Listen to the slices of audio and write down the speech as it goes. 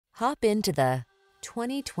Hop into the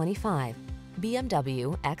 2025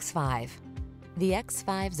 BMW X5. The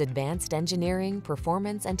X5's advanced engineering,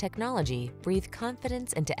 performance, and technology breathe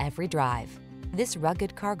confidence into every drive. This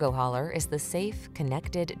rugged cargo hauler is the safe,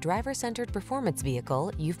 connected, driver-centered performance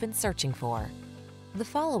vehicle you've been searching for. The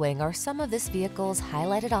following are some of this vehicle's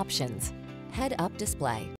highlighted options: head-up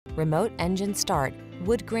display, remote engine start,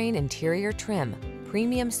 wood grain interior trim,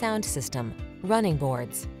 premium sound system, running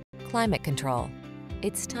boards, climate control.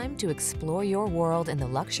 It's time to explore your world in the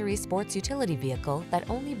luxury sports utility vehicle that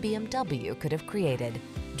only BMW could have created.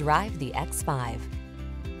 Drive the X5.